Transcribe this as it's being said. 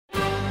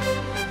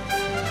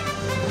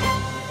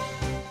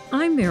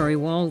I'm Mary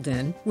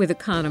Walden with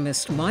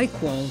economist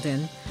Mike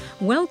Walden,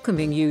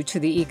 welcoming you to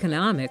the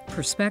Economic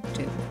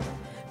Perspective.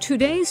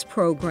 Today's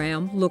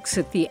program looks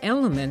at the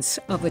elements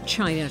of a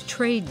China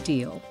trade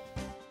deal.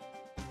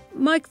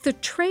 Mike, the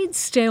trade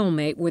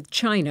stalemate with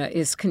China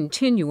is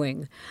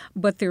continuing,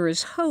 but there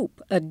is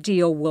hope a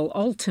deal will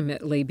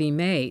ultimately be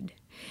made.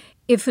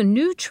 If a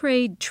new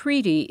trade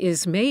treaty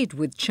is made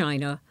with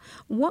China,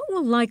 what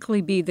will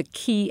likely be the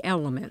key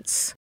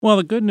elements? Well,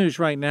 the good news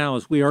right now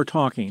is we are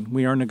talking.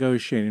 We are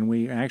negotiating.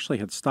 We actually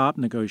had stopped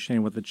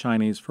negotiating with the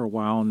Chinese for a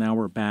while, and now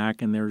we're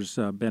back. And there's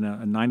been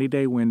a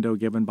 90-day window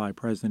given by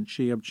President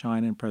Xi of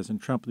China and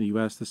President Trump of the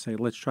U.S. to say,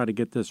 let's try to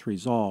get this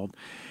resolved.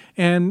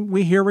 And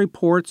we hear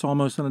reports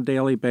almost on a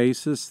daily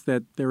basis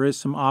that there is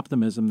some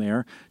optimism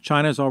there.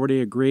 China has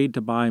already agreed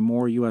to buy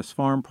more U.S.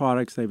 farm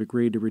products. They've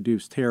agreed to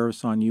reduce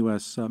tariffs on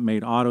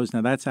U.S.-made autos.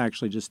 Now, that's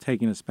actually just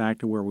taking us back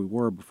to where we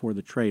were before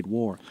the trade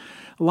war.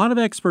 A lot of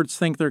experts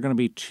think there are going to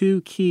be two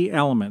key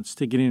elements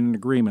to getting an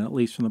agreement, at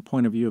least from the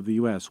point of view of the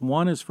U.S.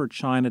 One is for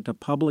China to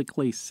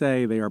publicly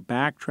say they are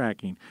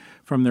backtracking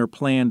from their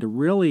plan to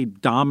really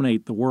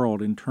dominate the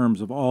world in terms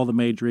of all the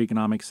major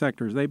economic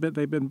sectors. They've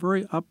been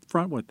very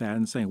upfront with that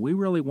and saying, we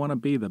really want to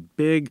be the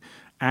big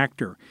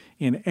actor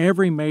in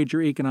every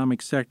major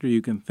economic sector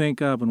you can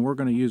think of, and we're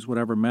going to use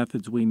whatever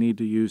methods we need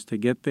to use to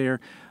get there.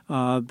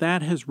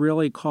 That has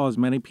really caused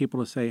many people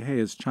to say, hey,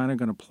 is China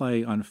going to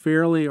play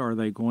unfairly? Are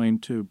they going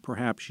to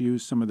perhaps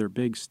use some of their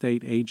big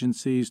state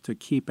agencies to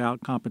keep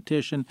out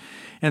competition?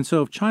 And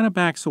so if China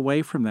backs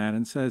away from that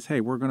and says,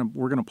 hey, we're going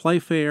to play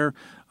fair,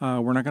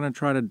 we're not going to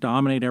try to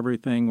dominate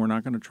everything, we're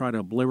not going to try to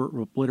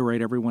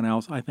obliterate everyone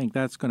else, I think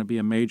that's going to be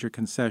a major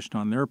concession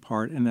on their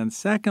part. And then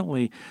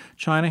secondly,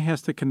 China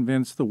has to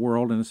convince the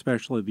world, and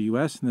especially the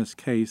U.S. in this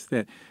case,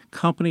 that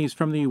companies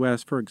from the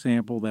U.S., for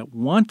example, that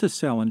want to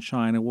sell in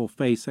China will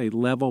face a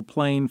level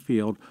playing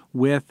field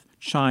with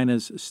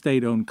China's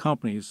state-owned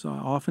companies.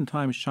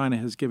 Oftentimes, China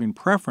has given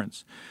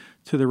preference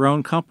to their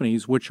own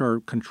companies, which are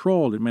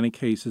controlled in many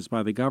cases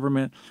by the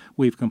government.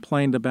 We've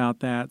complained about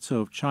that.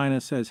 So if China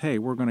says, hey,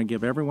 we're going to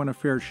give everyone a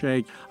fair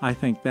shake, I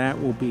think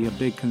that will be a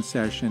big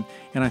concession.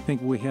 And I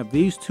think we have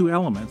these two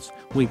elements,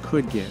 we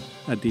could get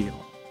a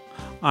deal.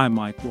 I'm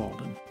Mike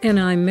Walden. And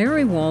I'm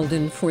Mary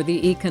Walden for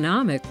the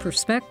Economic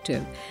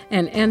Perspective,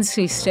 an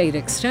NC State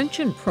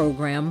Extension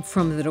program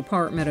from the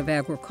Department of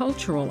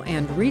Agricultural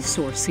and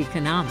Resource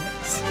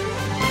Economics.